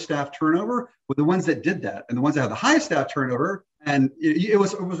lowest staff turnover, were the ones that did that. And the ones that had the highest staff turnover, and it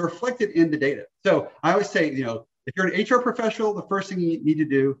was reflected in the data. So I always say, if you're an HR professional, the first thing you need to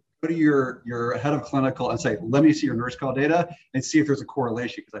do, go to your head of clinical and say, let me see your nurse call data and see if there's a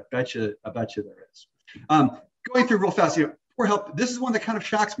correlation, because I bet you there is. Going through real fast, poor health, this is one that kind of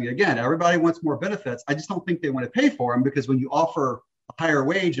shocks me. Again, everybody wants more benefits. I just don't think they want to pay for them, because when you offer a higher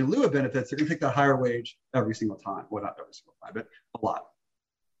wage in lieu of benefits, they're going to take that higher wage every single time. Well, not every single time, but a lot.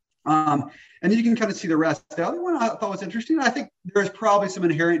 And then you can kind of see the rest. The other one I thought was interesting, I think there's probably some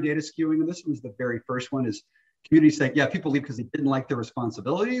inherent data skewing, and this was the very first one, is communities saying, yeah, people leave because they didn't like their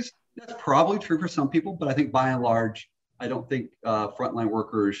responsibilities. That's probably true for some people, but I think by and large, I don't think frontline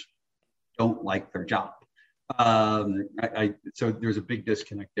workers don't like their job. So there's a big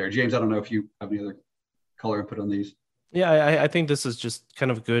disconnect there. James, I don't know if you have any other color input on these. Yeah, I think this is just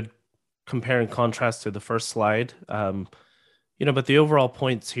kind of good compare and contrast to the first slide. But the overall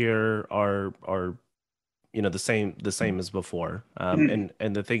points here are the same as before. And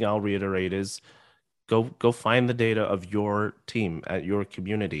the thing I'll reiterate is go find the data of your team at your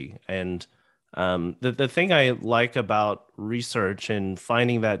community. And the thing I like about research and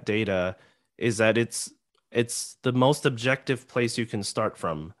finding that data is that it's the most objective place you can start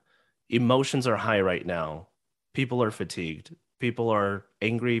from. Emotions are high right now. People are fatigued. People are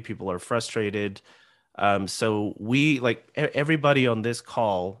angry. People are frustrated. So we, like everybody on this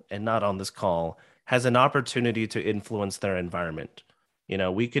call and not on this call, has an opportunity to influence their environment.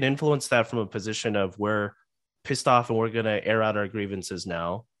 We can influence that from a position of we're pissed off and we're going to air out our grievances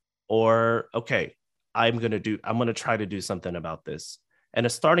now, or, okay, I'm going to try to do something about this. And a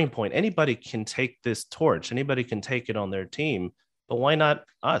starting point, anybody can take this torch, anybody can take it on their team, but why not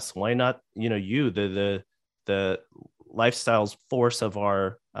us? Why not, you, the lifestyles force of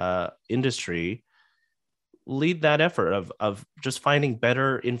our industry, lead that effort of just finding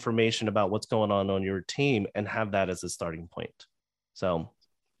better information about what's going on your team and have that as a starting point. So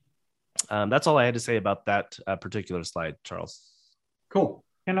that's all I had to say about that particular slide, Charles. Cool.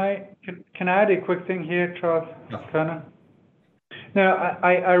 Can I add a quick thing here, Charles Turner? No,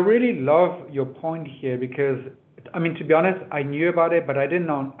 I really love your point here because, to be honest, I knew about it, but I didn't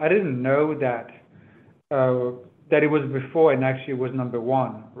know that it was before and actually was number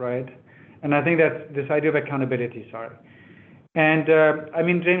one, right? And I think that's this idea of accountability, sorry. And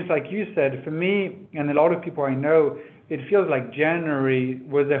James, like you said, for me and a lot of people I know, it feels like January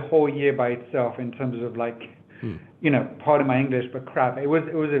was a whole year by itself in terms of pardon my English, but crap. It was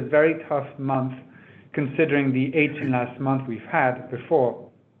a very tough month considering the 18 last month we've had before.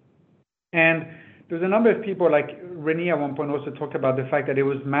 And there's a number of people, like Renee at one point also talked about the fact that it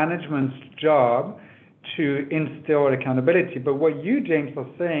was management's job to instill accountability. But what you, James, are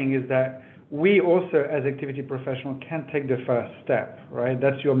saying is that we also, as activity professionals, can take the first step, right?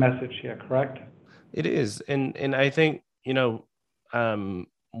 That's your message here, correct? It is. And I think, one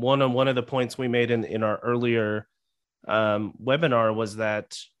of the points we made in our earlier webinar was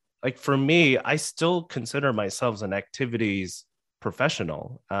that, like, for me, I still consider myself an activities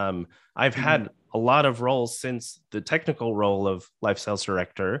professional. I've had a lot of roles since the technical role of life sales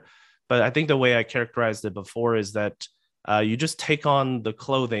director, but I think the way I characterized it before is that you just take on the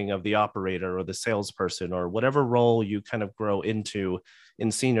clothing of the operator or the salesperson or whatever role you kind of grow into in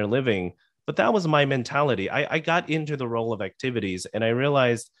senior living. But that was my mentality. I got into the role of activities and I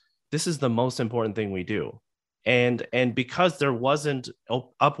realized this is the most important thing we do. And because there wasn't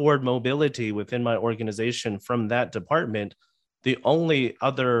upward mobility within my organization from that department, the only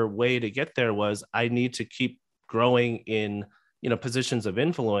other way to get there was I need to keep growing in positions of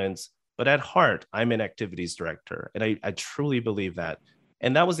influence. But at heart, I'm an activities director, and I truly believe that.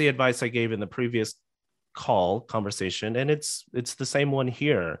 And that was the advice I gave in the previous conversation, and it's the same one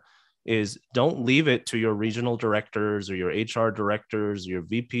here. Is don't leave it to your regional directors or your HR directors, your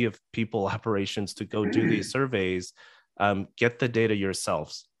VP of people operations to go do these surveys. Get the data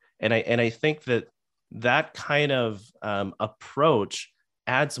yourselves. And I think that kind of approach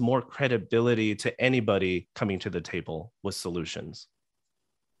adds more credibility to anybody coming to the table with solutions.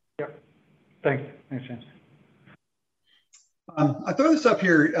 Yeah, thanks, James. I throw this up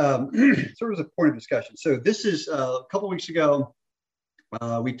here sort of as a point of discussion. So this is a couple of weeks ago.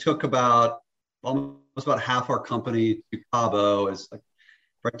 We took almost about half our company to Cabo. As like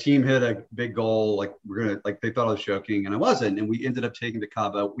our team hit a big goal, like they thought I was joking, and I wasn't. And we ended up taking to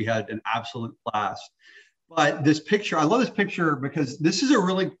Cabo. We had an absolute blast. But this picture, I love this picture because this is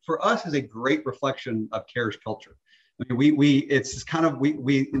for us, is a great reflection of CARE's culture. I mean, we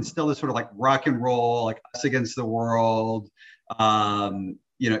instill this sort of like rock and roll, like us against the world, kind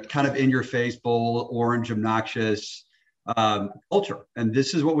of in your face, bold, orange, obnoxious culture. And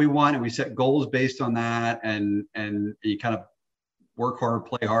this is what we want. And we set goals based on that. And you kind of work hard,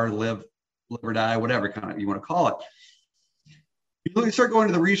 play hard, live or die, whatever kind of you want to call it. You start going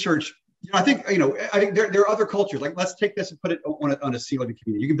to the research. I think there are other cultures. Like, let's take this and put it on a senior living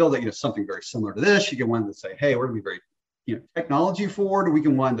community. You can build something very similar to this. You can one that say, hey, we're going to be very technology forward, or we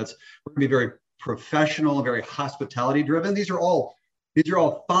can one we're going to be very professional, very hospitality driven. These are all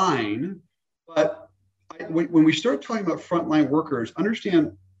fine, but when we start talking about frontline workers,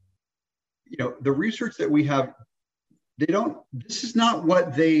 understand, the research that we have, this is not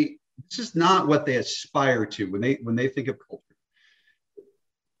what they aspire to when they think of culture.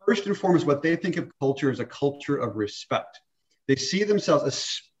 first and foremost, what they think of culture is a culture of respect. They see themselves,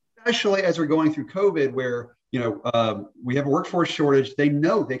 especially as we're going through COVID, where we have a workforce shortage. They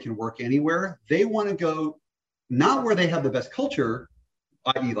know they can work anywhere. They want to go not where they have the best culture,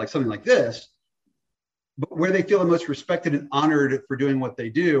 i.e., like something like this, but where they feel the most respected and honored for doing what they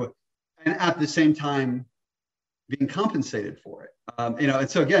do, and at the same time being compensated for it. And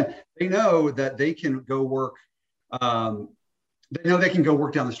so again, they know that they can go work. They know they can go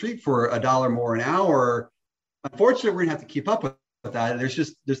work down the street for $1 more an hour. Unfortunately, we're gonna have to keep up with that.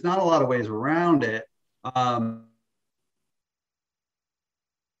 There's not a lot of ways around it. I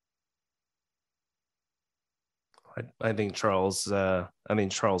think Charles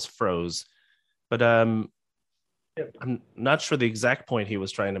froze, but I'm not sure the exact point he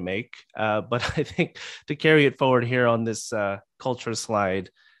was trying to make. But I think to carry it forward here on this culture slide,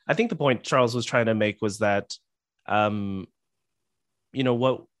 I think the point Charles was trying to make was that,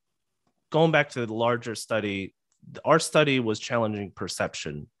 going back to the larger study, our study was challenging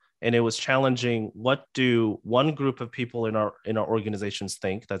perception, and it was challenging what do one group of people in our organizations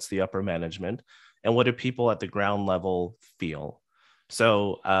think, that's the upper management, and what do people at the ground level feel.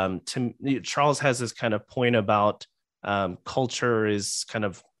 So Charles has this kind of point about culture is kind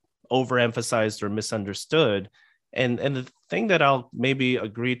of overemphasized or misunderstood, and the thing that I'll maybe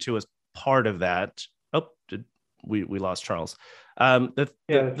agree to as part of that. We lost Charles.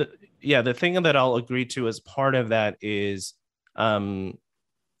 The thing that I'll agree to as part of that is,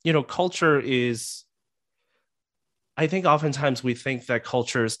 culture is. I think oftentimes we think that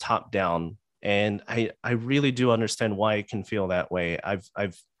culture is top down, and I really do understand why it can feel that way.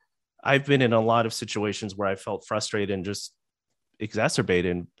 I've been in a lot of situations where I felt frustrated and just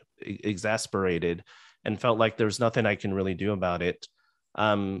exasperated, and felt like there's nothing I can really do about it.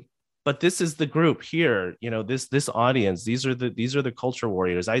 But this is the group here, this audience. These are the culture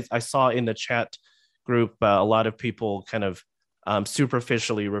warriors. I saw in the chat group a lot of people kind of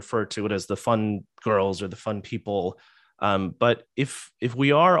superficially refer to it as the fun girls or the fun people. But if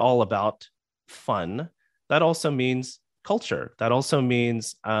we are all about fun, that also means culture. That also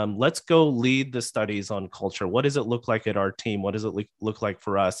means let's go lead the studies on culture. What does it look like at our team? What does it look like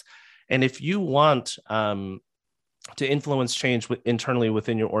for us? And if you want to influence change internally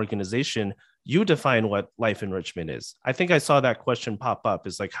within your organization, you define what life enrichment is. I think I saw that question pop up,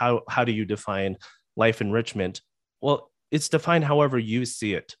 is like, how do you define life enrichment? Well, it's defined however you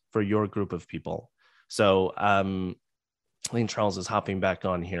see it for your group of people. So I think Charles is hopping back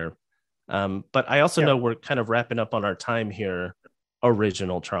on here. But I also know we're kind of wrapping up on our time here.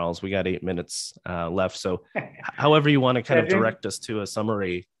 Original Charles, we got 8 minutes left. So however you want to kind of direct us to a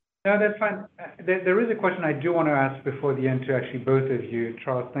summary. No, that's fine. There is a question I do want to ask before the end to actually both of you.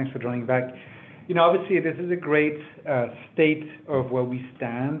 Charles, thanks for joining back. Obviously, this is a great state of where we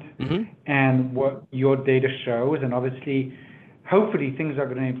stand and what your data shows. And obviously, hopefully, things are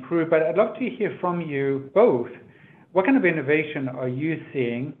going to improve. But I'd love to hear from you both. What kind of innovation are you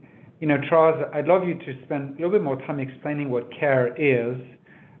seeing? Charles, I'd love you to spend a little bit more time explaining what CARE is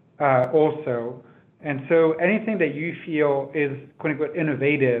also. And so anything that you feel is, quote unquote,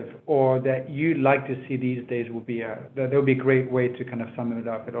 innovative or that you'd like to see these days that would be a great way to kind of sum it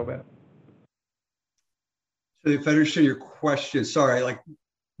up a little bit. So if I understand your question, sorry, like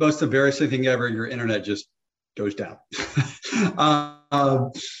most embarrassing thing ever, your internet just goes down.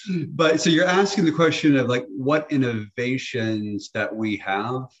 But so you're asking the question of like what innovations that we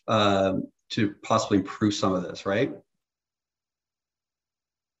have to possibly improve some of this, right?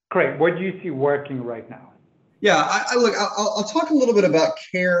 Great. What do you see working right now? Yeah, I'll talk a little bit about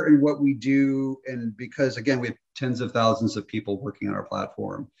CARE and what we do, and because again, we have tens of thousands of people working on our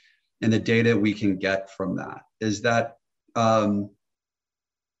platform, and the data we can get from that is that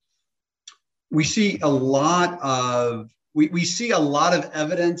we see a lot of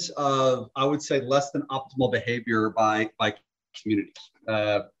evidence of, I would say, less than optimal behavior by communities.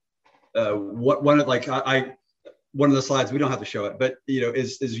 One of the slides, we don't have to show it, but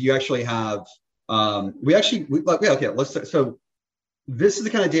is you actually have so this is the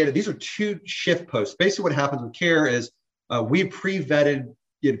kind of data. These are 2 shift posts. Basically, what happens with CARE is we pre-vetted,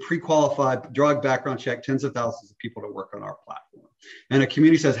 pre-qualified, drug background check tens of thousands of people to work on our platform, and a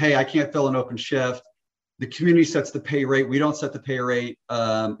community says, "Hey, I can't fill an open shift." The community sets the pay rate. We don't set the pay rate.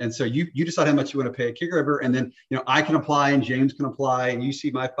 And so you decide how much you want to pay a caregiver. And then, I can apply and James can apply, and you see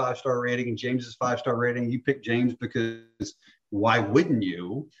my 5-star rating and James's 5-star rating. You pick James because why wouldn't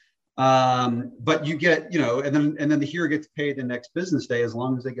you? But you get, and then the hero gets paid the next business day as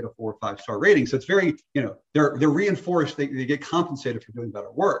long as they get a 4 or 5-star rating. So it's very, they're reinforced. They get compensated for doing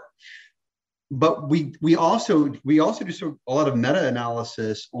better work. but we also do sort of a lot of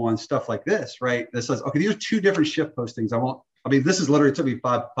meta-analysis on stuff like this, right? That says, okay, these are two different shift postings. This is literally, it took me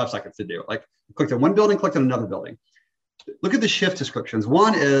five seconds to do. Like, clicked on one building, clicked on another building. Look at the shift descriptions.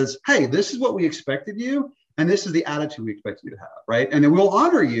 One is, hey, this is what we expected you, and this is the attitude we expect you to have, right? And then we'll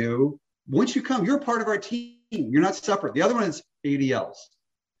honor you once you come. You're a part of our team. You're not separate. The other one is ADLs.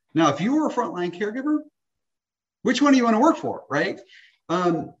 Now, if you were a frontline caregiver, which one do you want to work for, right?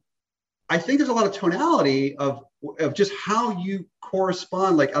 I think there's a lot of tonality of just how you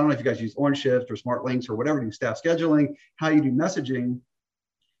correspond. Like, I don't know if you guys use OrangeShift or Smart Links or whatever, do staff scheduling, how you do messaging.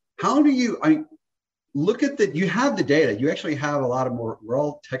 How do you, look at you have the data. You actually have a lot of more, we're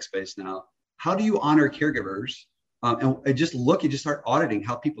all text-based now. How do you honor caregivers? And just look, you just start auditing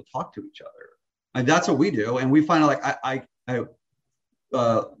how people talk to each other. And that's what we do. And we find out, like, I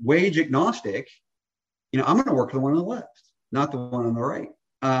wage agnostic, I'm going to work for the one on the left, not the one on the right.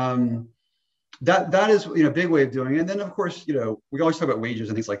 That is, a big way of doing it. And then, of course, we always talk about wages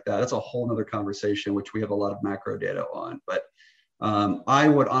and things like that. That's a whole nother conversation, which we have a lot of macro data on. But I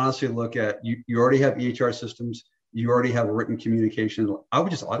would honestly look at, you already have EHR systems, you already have written communication. I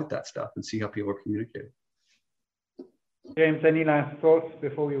would just audit that stuff and see how people are communicating. James, any last thoughts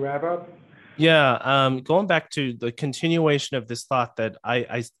before we wrap up? Yeah, going back to the continuation of this thought that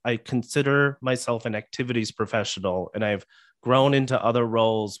I consider myself an activities professional, and I've grown into other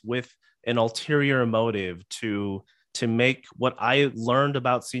roles with an ulterior motive to make what I learned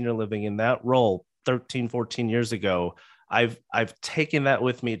about senior living in that role 13, 14 years ago. I've taken that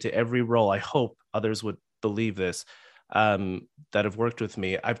with me to every role. I hope others would believe this, that have worked with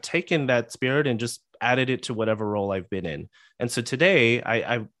me. I've taken that spirit and just added it to whatever role I've been in. And so today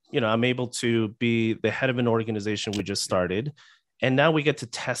I'm able to be the head of an organization we just started, and now we get to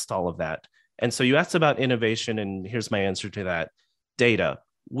test all of that. And so you asked about innovation, and here's my answer to that. Data.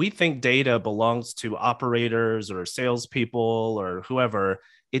 We think data belongs to operators or salespeople or whoever.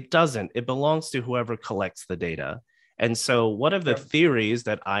 It doesn't. It belongs to whoever collects the data. And so one of the theories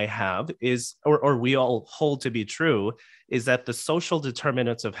that I have is, or we all hold to be true, is that the social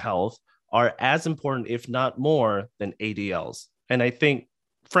determinants of health are as important, if not more, than ADLs. And I think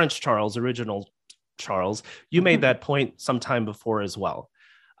original Charles, you made that point sometime before as well.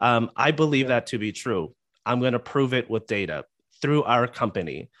 I believe that to be true. I'm going to prove it with data through our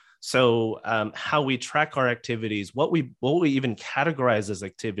company. So how we track our activities, what we even categorize as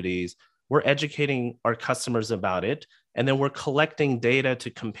activities, we're educating our customers about it. And then we're collecting data to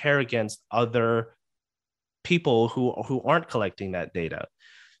compare against other people who aren't collecting that data.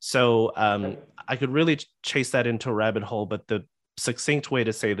 So I could really chase that into a rabbit hole, but the succinct way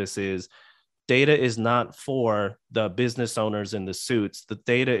to say this is data is not for the business owners in the suits. The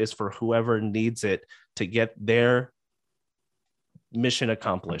data is for whoever needs it to get their mission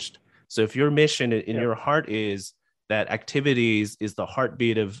accomplished. So if your mission in your heart is that activities is the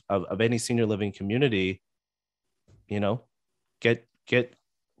heartbeat of any senior living community, get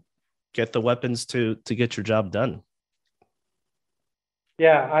the weapons to get your job done.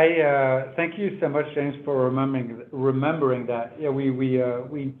 Yeah, I thank you so much, James, for remembering that. Yeah,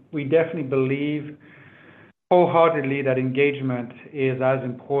 we definitely believe wholeheartedly that engagement is as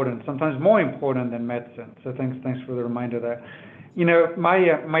important, sometimes more important than medicine. So thanks for the reminder there.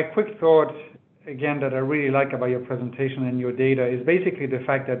 My quick thought, again, that I really like about your presentation and your data is basically the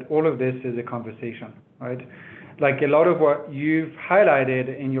fact that all of this is a conversation, right? Like a lot of what you've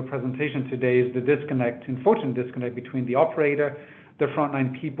highlighted in your presentation today is the unfortunate disconnect between the operator, the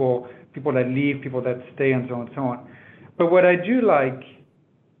frontline people that leave, people that stay, and so on and so on. But what I do like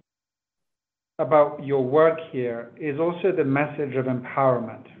about your work here is also the message of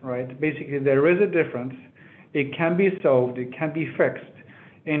empowerment, right? Basically, there is a difference. It can be solved. It can be fixed.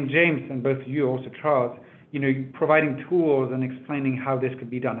 And James, and both you, also Charles, providing tools and explaining how this could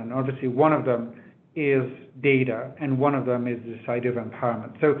be done. And obviously, one of them is data, and one of them is this idea of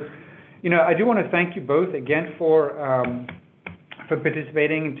empowerment. So, I do want to thank you both again for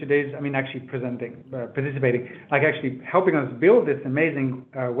participating in today's, participating, like actually helping us build this amazing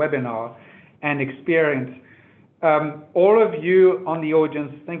webinar and experience. All of you on the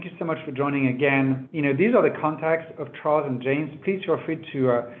audience, thank you so much for joining again. These are the contacts of Charles and James. Please feel free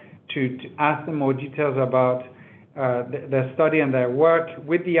to ask them more details about their study and their work,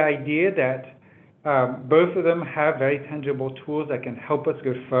 with the idea that both of them have very tangible tools that can help us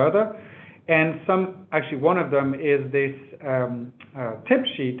go further. And one of them is this tip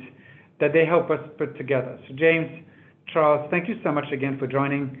sheet that they help us put together. So James, Charles, thank you so much again for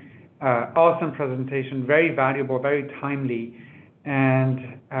joining. Awesome presentation, very valuable, very timely.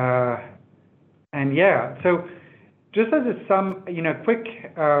 And yeah, so just as a quick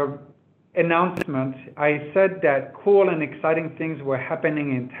announcement, I said that cool and exciting things were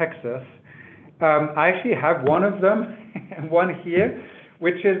happening in Texas. I actually have one of them, and one here,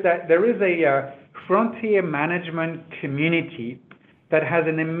 which is that there is a frontier management community that has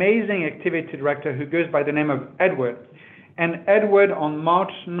an amazing activity director who goes by the name of Edward. And Edward, on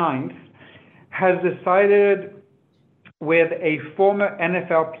March 9th, has decided with a former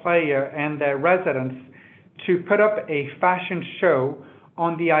NFL player and their residents to put up a fashion show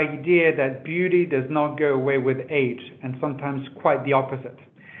on the idea that beauty does not go away with age, and sometimes quite the opposite.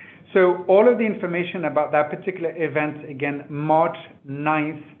 So all of the information about that particular event, again, March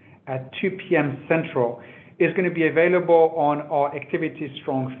 9th at 2 p.m. Central, is going to be available on our Activity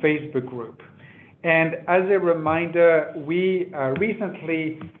Strong Facebook group. And as a reminder, we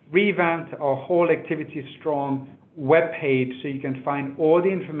recently revamped our whole Activity Strong webpage so you can find all the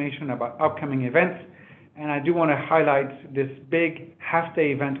information about upcoming events. And I do want to highlight this big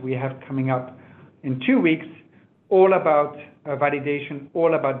half-day event we have coming up in 2 weeks, all about validation,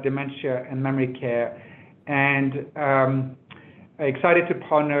 all about dementia and memory care, and excited to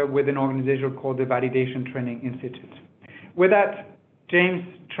partner with an organization called the Validation Training Institute. With that, James,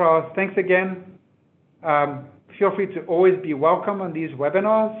 Charles, thanks again. Feel free to always be welcome on these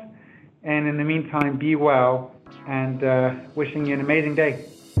webinars. And in the meantime, be well, and wishing you an amazing day.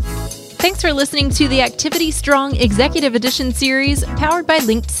 Thanks for listening to the Activity Strong Executive Edition series powered by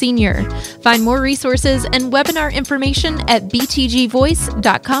Linked Senior. Find more resources and webinar information at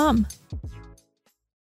btgvoice.com.